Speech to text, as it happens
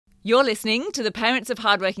You're listening to the Parents of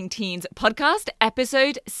Hardworking Teens podcast,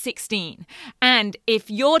 episode 16. And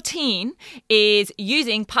if your teen is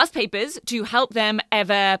using past papers to help them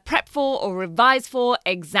ever prep for or revise for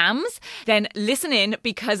exams, then listen in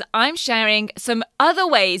because I'm sharing some other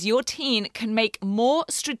ways your teen can make more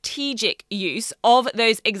strategic use of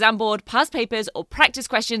those exam board past papers or practice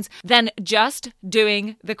questions than just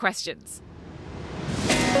doing the questions.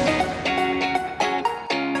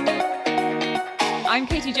 I'm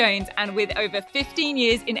Katie Jones, and with over 15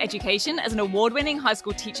 years in education as an award-winning high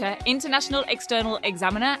school teacher, international external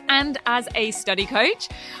examiner, and as a study coach,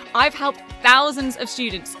 I've helped thousands of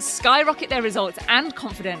students skyrocket their results and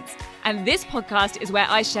confidence. And this podcast is where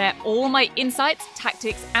I share all my insights,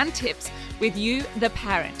 tactics, and tips with you, the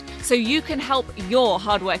parent, so you can help your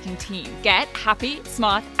hardworking teen get happy,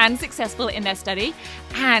 smart, and successful in their study,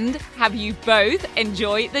 and have you both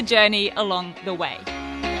enjoy the journey along the way.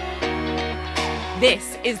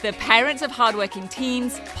 This is the Parents of Hardworking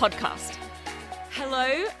Teens podcast.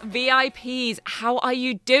 Hello, VIPs. How are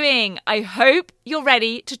you doing? I hope you're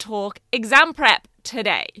ready to talk exam prep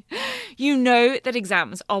today. You know that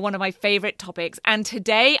exams are one of my favorite topics, and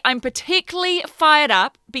today I'm particularly fired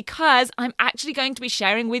up because I'm actually going to be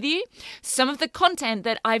sharing with you some of the content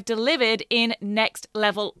that I've delivered in Next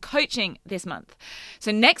Level Coaching this month.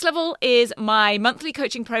 So Next Level is my monthly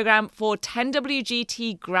coaching program for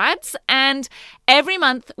 10WGT grads, and every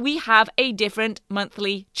month we have a different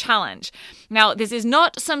monthly challenge. Now, this is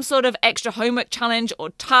not some sort of extra homework challenge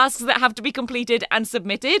or tasks that have to be completed and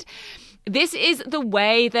submitted. This is the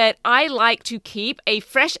way that I like to keep a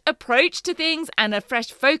fresh approach to things and a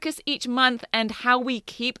fresh focus each month, and how we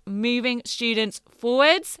keep moving students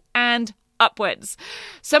forwards and upwards.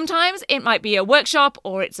 Sometimes it might be a workshop,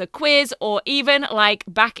 or it's a quiz, or even like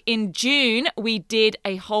back in June, we did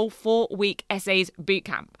a whole 4-week essays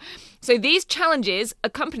bootcamp. So these challenges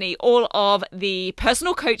accompany all of the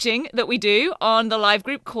personal coaching that we do on the live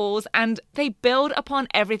group calls, and they build upon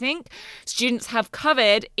everything students have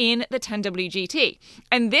covered in the 10WGT.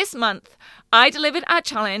 And this month, I delivered our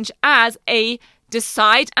challenge as a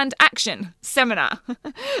Decide and Action seminar.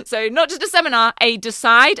 So not just a seminar, a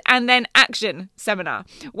decide and then action seminar,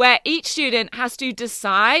 where each student has to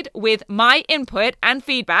decide with my input and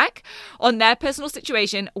feedback on their personal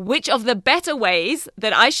situation which of the better ways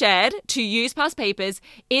that I shared to use past papers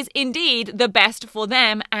is indeed the best for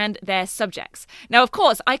them and their subjects. Now, of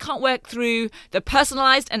course, I can't work through the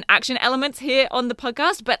personalized and action elements here on the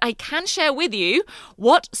podcast, but I can share with you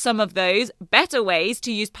what some of those better ways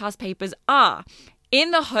to use past papers are,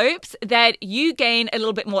 in the hopes that you gain a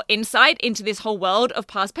little bit more insight into this whole world of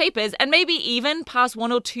past papers, and maybe even pass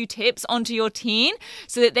 1 or 2 tips onto your teen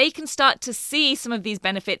so that they can start to see some of these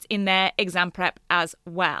benefits in their exam prep as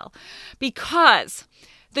well. Because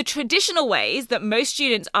the traditional ways that most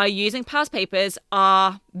students are using past papers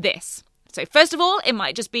are this. So first of all, it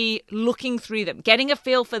might just be looking through them, getting a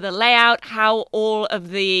feel for the layout, how all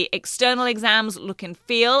of the external exams look and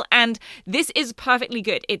feel. And this is perfectly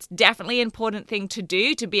good. It's definitely an important thing to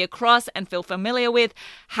do, to be across and feel familiar with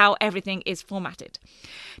how everything is formatted.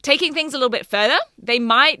 Taking things a little bit further, they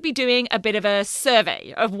might be doing a bit of a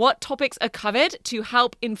survey of what topics are covered to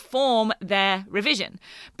help inform their revision,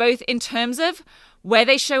 both in terms of where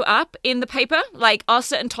they show up in the paper, like are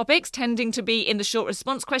certain topics tending to be in the short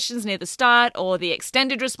response questions near the start or the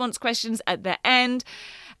extended response questions at the end,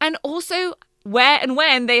 and also where and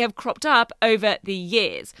when they have cropped up over the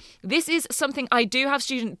years. This is something I do have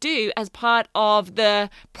students do as part of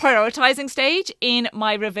the prioritizing stage in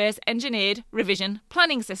my reverse engineered revision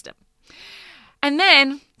planning system. And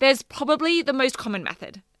then there's probably the most common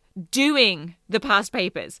method, doing the past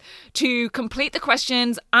papers, to complete the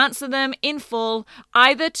questions, answer them in full,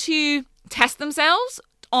 either to test themselves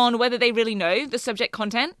on whether they really know the subject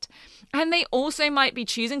content, and they also might be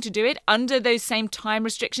choosing to do it under those same time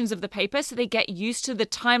restrictions of the paper, so they get used to the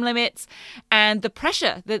time limits and the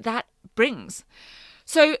pressure that that brings.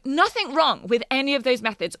 So nothing wrong with any of those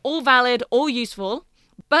methods, all valid, all useful.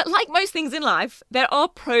 But like most things in life, there are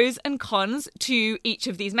pros and cons to each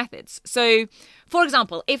of these methods. So, for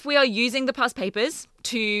example, if we are using the past papers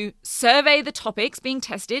to survey the topics being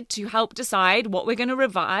tested to help decide what we're going to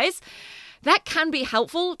revise, that can be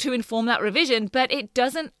helpful to inform that revision, but it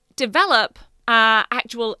doesn't develop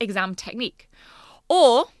actual exam technique.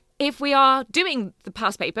 Or if we are doing the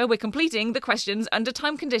past paper, we're completing the questions under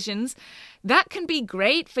time conditions, that can be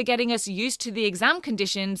great for getting us used to the exam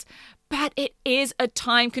conditions, but it is a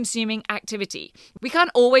time-consuming activity. We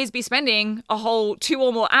can't always be spending a whole 2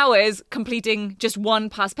 or more hours completing just one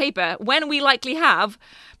past paper when we likely have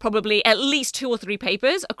probably at least 2 or 3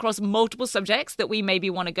 papers across multiple subjects that we maybe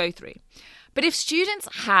want to go through. But if students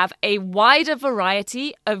have a wider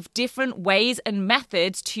variety of different ways and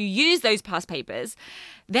methods to use those past papers,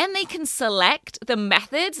 then they can select the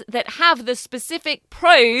methods that have the specific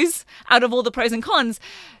pros out of all the pros and cons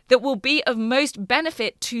that will be of most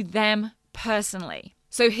benefit to them personally.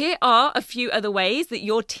 So here are a few other ways that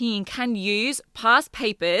your teen can use past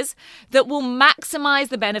papers that will maximize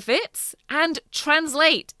the benefits and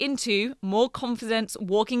translate into more confidence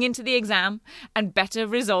walking into the exam and better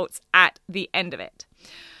results at the end of it.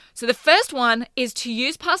 So the first one is to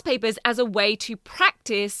use past papers as a way to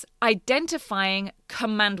practice identifying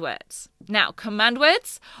command words. Now, command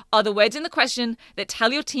words are the words in the question that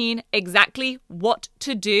tell your teen exactly what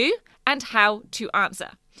to do and how to answer.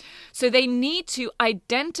 So they need to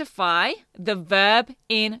identify the verb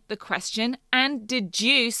in the question and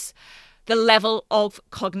deduce the level of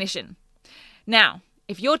cognition. Now,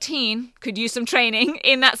 if your teen could use some training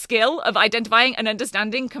in that skill of identifying and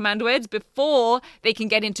understanding command words before they can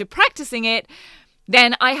get into practicing it,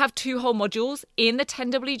 then I have 2 whole modules in the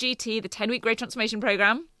 10WGT, the 10-week grade transformation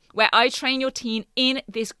program, where I train your teen in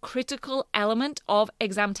this critical element of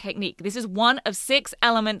exam technique. This is one of 6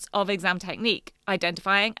 elements of exam technique,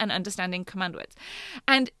 identifying and understanding command words.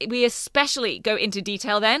 And we especially go into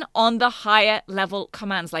detail then on the higher level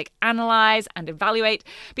commands like analyze and evaluate,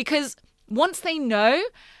 because once they know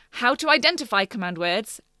how to identify command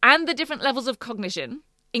words and the different levels of cognition,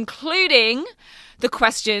 including the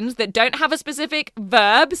questions that don't have a specific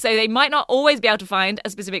verb, so they might not always be able to find a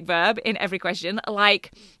specific verb in every question,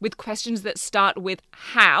 like with questions that start with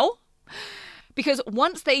how. Because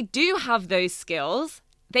once they do have those skills,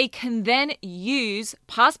 they can then use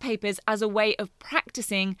past papers as a way of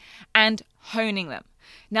practicing and honing them.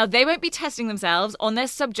 Now, they won't be testing themselves on their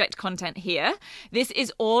subject content here. This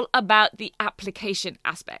is all about the application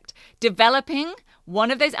aspect, developing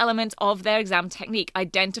one of those elements of their exam technique,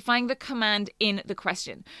 identifying the command in the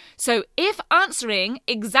question. So if answering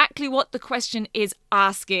exactly what the question is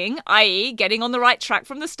asking, i.e. getting on the right track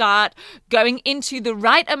from the start, going into the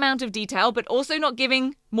right amount of detail, but also not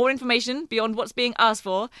giving more information beyond what's being asked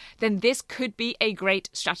for, then this could be a great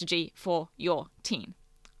strategy for your teen.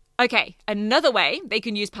 Okay, another way they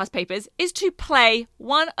can use past papers is to play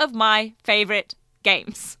one of my favorite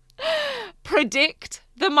games. Predict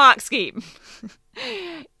the mark scheme.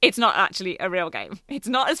 It's not actually a real game. It's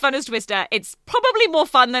not as fun as Twister. It's probably more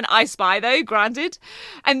fun than I Spy though, granted.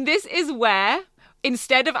 And this is where,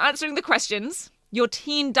 instead of answering the questions, your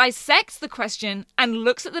teen dissects the question and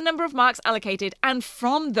looks at the number of marks allocated, and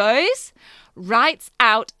from those writes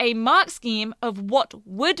out a mark scheme of what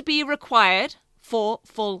would be required for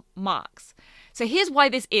full marks. So here's why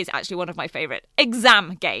this is actually one of my favorite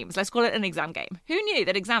exam games. Let's call it an exam game. Who knew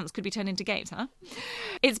that exams could be turned into games, huh?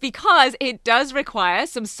 It's because it does require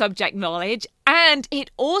some subject knowledge, and it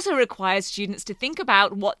also requires students to think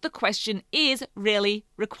about what the question is really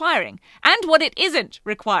requiring and what it isn't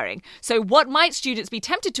requiring. So what might students be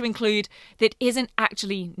tempted to include that isn't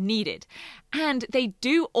actually needed? And they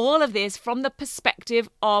do all of this from the perspective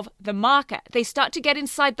of the marker. They start to get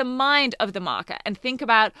inside the mind of the marker and think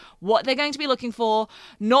about what they're going to be looking for,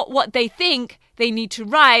 not what they think they need to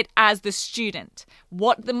write as the student,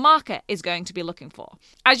 what the marker is going to be looking for.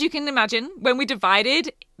 As you can imagine, when we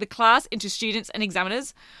divided the class into students and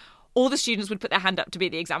examiners, all the students would put their hand up to be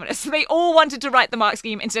the examiners. So they all wanted to write the mark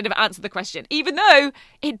scheme instead of answer the question, even though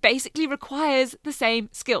it basically requires the same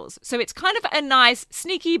skills. So it's kind of a nice,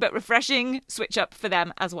 sneaky but refreshing switch up for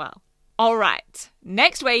them as well. All right,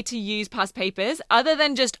 next way to use past papers, other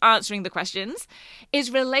than just answering the questions,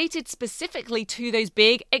 is related specifically to those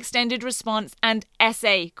big extended response and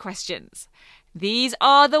essay questions. These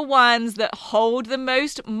are the ones that hold the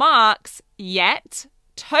most marks, yet,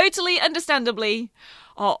 totally understandably,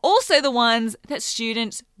 are also the ones that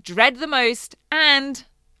students dread the most and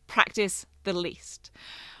practice the least.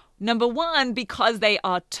 Number one, because they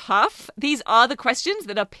are tough. These are the questions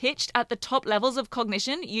that are pitched at the top levels of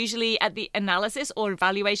cognition, usually at the analysis or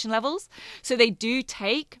evaluation levels. So they do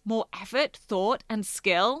take more effort, thought, and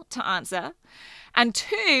skill to answer. And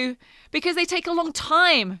two, because they take a long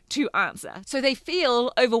time to answer. So they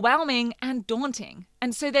feel overwhelming and daunting.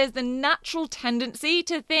 And so there's the natural tendency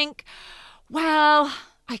to think, well,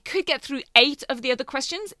 I could get through 8 of the other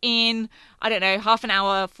questions in, half an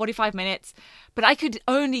hour, 45 minutes, but I could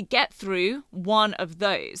only get through 1 of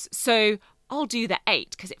those. So I'll do the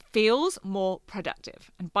 8 because it feels more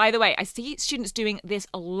productive. And by the way, I see students doing this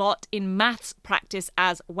a lot in maths practice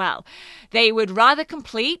as well. They would rather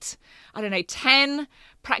complete, 10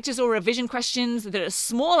 practice or revision questions that are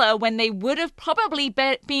smaller when they would have probably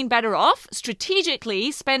been better off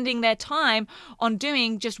strategically spending their time on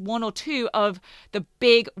doing just one or two of the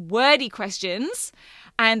big wordy questions.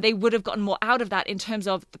 And they would have gotten more out of that in terms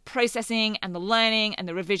of the processing and the learning and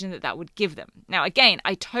the revision that would give them. Now, again,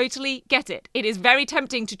 I totally get it. It is very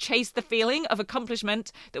tempting to chase the feeling of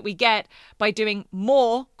accomplishment that we get by doing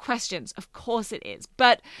more questions. Of course it is.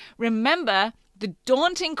 But remember, the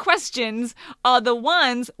daunting questions are the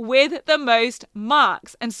ones with the most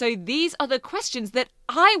marks. And so these are the questions that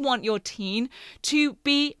I want your teen to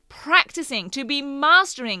be practicing, to be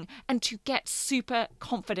mastering, and to get super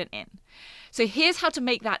confident in. So here's how to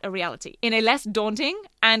make that a reality in a less daunting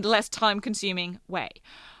and less time-consuming way.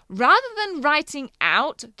 Rather than writing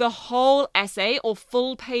out the whole essay or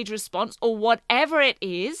full page response or whatever it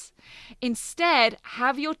is, instead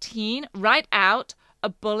have your teen write out a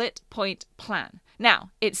bullet point plan. Now,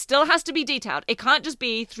 it still has to be detailed. It can't just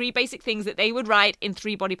be 3 basic things that they would write in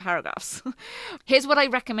 3 body paragraphs. Here's what I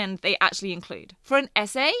recommend they actually include. For an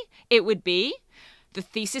essay, it would be the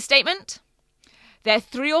thesis statement, their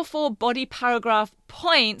 3 or 4 body paragraph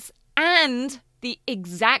points, and the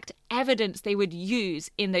exact evidence they would use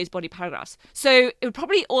in those body paragraphs. So it would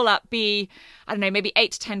probably all up be, maybe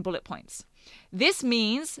 8 to 10 bullet points. This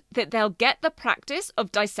means that they'll get the practice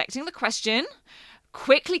of dissecting the question,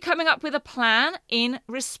 quickly coming up with a plan in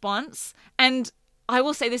response. And I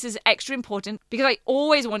will say this is extra important because I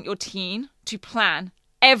always want your teen to plan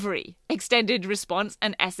every extended response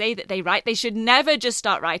and essay that they write. They should never just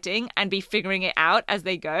start writing and be figuring it out as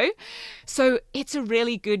they go. So it's a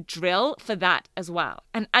really good drill for that as well.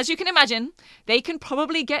 And as you can imagine, they can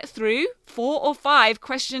probably get through 4 or 5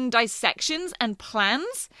 question dissections and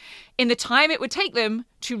plans in the time it would take them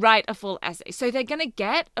to write a full essay. So they're going to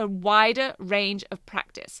get a wider range of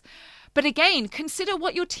practice. But again, consider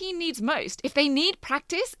what your teen needs most. If they need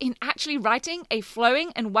practice in actually writing a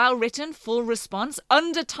flowing and well-written full response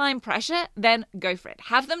under time pressure, then go for it.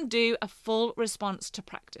 Have them do a full response to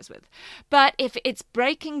practice with. But if it's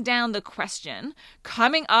breaking down the question,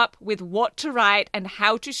 coming up with what to write and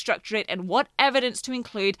how to structure it and what evidence to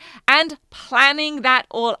include, and planning that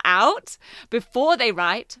all out before they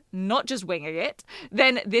write, not just winging it,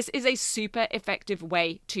 then this is a super effective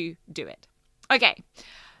way to do it. Okay.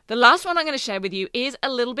 The last one I'm going to share with you is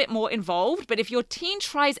a little bit more involved, but if your teen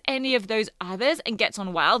tries any of those others and gets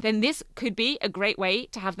on well, then this could be a great way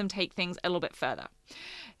to have them take things a little bit further.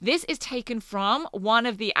 This is taken from one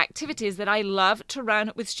of the activities that I love to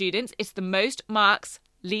run with students. It's the most marks,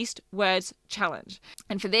 least words challenge.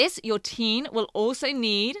 And for this, your teen will also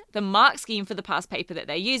need the mark scheme for the past paper that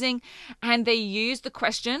they're using, and they use the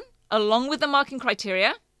question along with the marking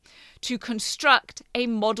criteria to construct a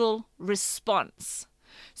model response.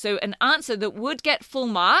 So an answer that would get full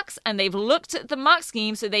marks, and they've looked at the mark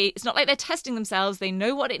scheme, so it's not like they're testing themselves, they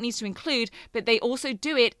know what it needs to include, but they also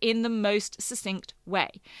do it in the most succinct way.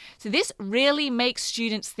 So this really makes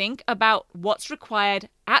students think about what's required,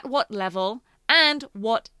 at what level, and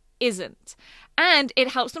what isn't. And it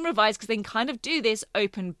helps them revise because they can kind of do this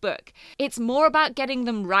open book. It's more about getting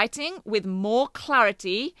them writing with more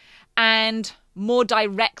clarity and more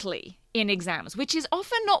directly in exams, which is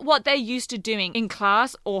often not what they're used to doing in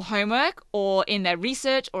class or homework or in their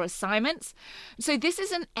research or assignments. So this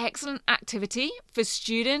is an excellent activity for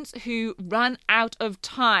students who run out of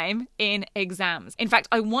time in exams. In fact,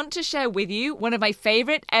 I want to share with you one of my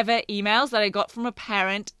favorite ever emails that I got from a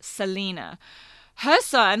parent, Selena. Her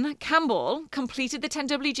son, Campbell, completed the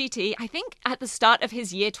 10WGT, I think, at the start of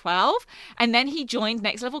his year 12, and then he joined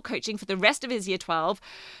Next Level Coaching for the rest of his year 12.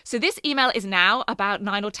 So this email is now about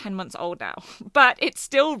 9 or 10 months old now, but it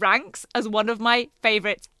still ranks as one of my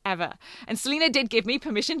favorites ever. And Selena did give me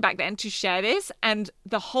permission back then to share this, and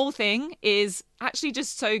the whole thing is actually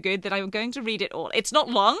just so good that I'm going to read it all. It's not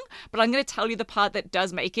long, but I'm going to tell you the part that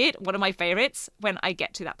does make it one of my favorites when I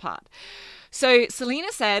get to that part. So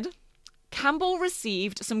Selena said, Campbell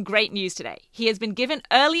received some great news today. He has been given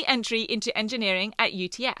early entry into engineering at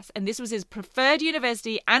UTS, and this was his preferred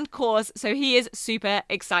university and course, so he is super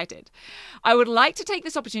excited. I would like to take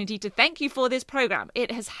this opportunity to thank you for this program.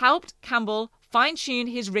 It has helped Campbell fine-tune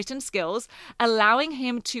his written skills, allowing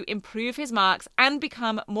him to improve his marks and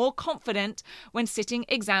become more confident when sitting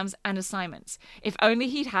exams and assignments. If only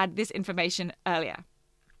he'd had this information earlier.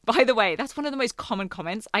 By the way, that's one of the most common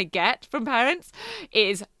comments I get from parents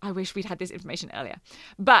is, I wish we'd had this information earlier.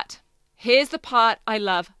 But here's the part I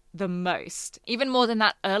love the most, even more than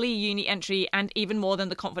that early uni entry and even more than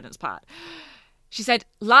the confidence part. She said,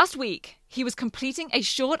 last week, he was completing a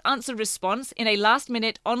short answer response in a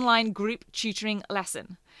last-minute online group tutoring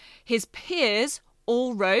lesson. His peers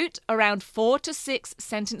all wrote around 4 to 6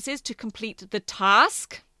 sentences to complete the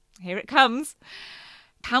task. Here it comes.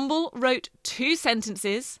 Campbell wrote 2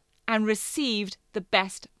 sentences and received the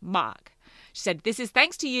best mark. She said, "This is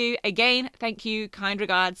thanks to you. Again, thank you. Kind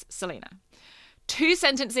regards, Selena." 2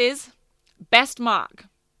 sentences, best mark.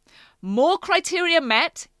 More criteria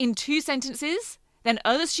met in 2 sentences than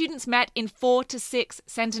other students met in 4 to 6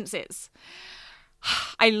 sentences.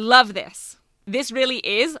 I love this. This really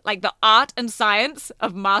is like the art and science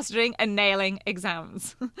of mastering and nailing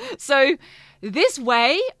exams. So this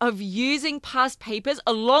way of using past papers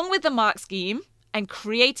along with the mark scheme and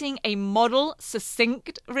creating a model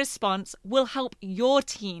succinct response will help your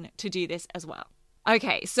teen to do this as well.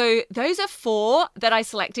 Okay, so those are 4 that I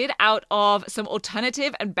selected out of some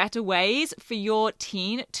alternative and better ways for your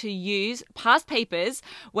teen to use past papers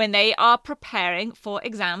when they are preparing for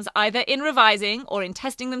exams, either in revising or in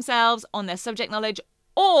testing themselves on their subject knowledge,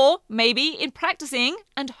 or maybe in practicing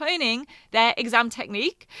and honing their exam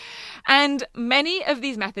technique. And many of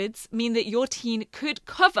these methods mean that your teen could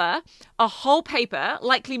cover a whole paper,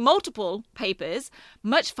 likely multiple papers,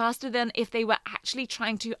 much faster than if they were actually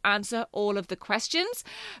trying to answer all of the questions,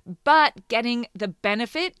 but getting the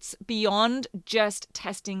benefits beyond just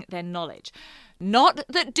testing their knowledge. Not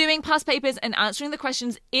that doing past papers and answering the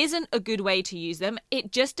questions isn't a good way to use them.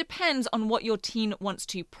 It just depends on what your teen wants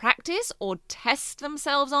to practice or test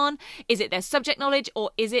themselves on. Is it their subject knowledge or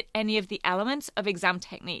is it any of the elements of exam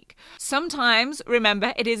technique? Sometimes,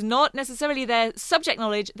 remember, it is not necessarily their subject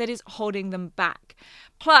knowledge that is holding them back.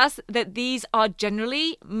 Plus, that these are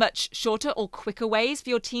generally much shorter or quicker ways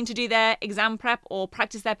for your teen to do their exam prep or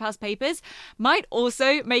practice their past papers might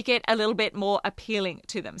also make it a little bit more appealing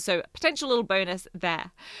to them. So, potential little bonus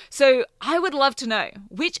there. So, I would love to know,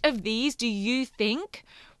 which of these do you think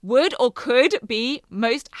would or could be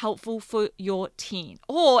most helpful for your teen?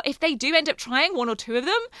 Or if they do end up trying 1 or 2 of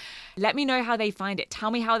them, let me know how they find it.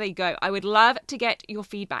 Tell me how they go. I would love to get your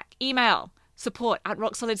feedback. Email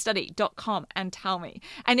support@rocksolidstudy.com and tell me.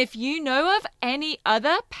 And if you know of any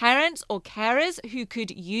other parents or carers who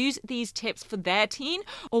could use these tips for their teen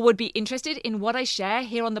or would be interested in what I share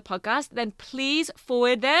here on the podcast, then please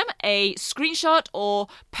forward them a screenshot or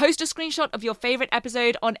post a screenshot of your favorite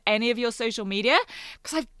episode on any of your social media,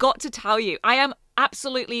 because I've got to tell you, I am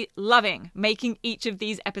absolutely loving making each of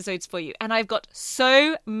these episodes for you. And I've got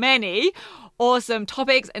so many awesome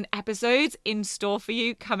topics and episodes in store for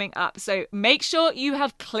you coming up. So make sure you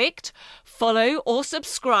have clicked follow or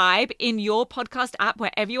subscribe in your podcast app,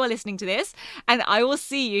 wherever you are listening to this. And I will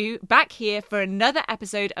see you back here for another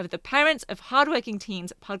episode of the Parents of Hardworking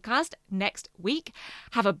Teens podcast next week.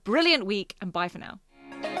 Have a brilliant week and bye for now.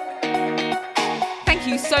 Thank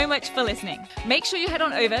you so much for listening. Make sure you head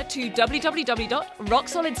on over to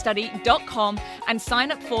www.rocksolidstudy.com and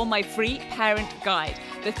sign up for my free parent guide.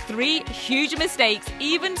 The 3 huge mistakes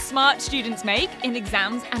even smart students make in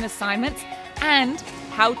exams and assignments and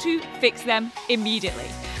how to fix them immediately.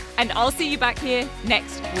 And I'll see you back here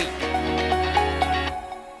next week.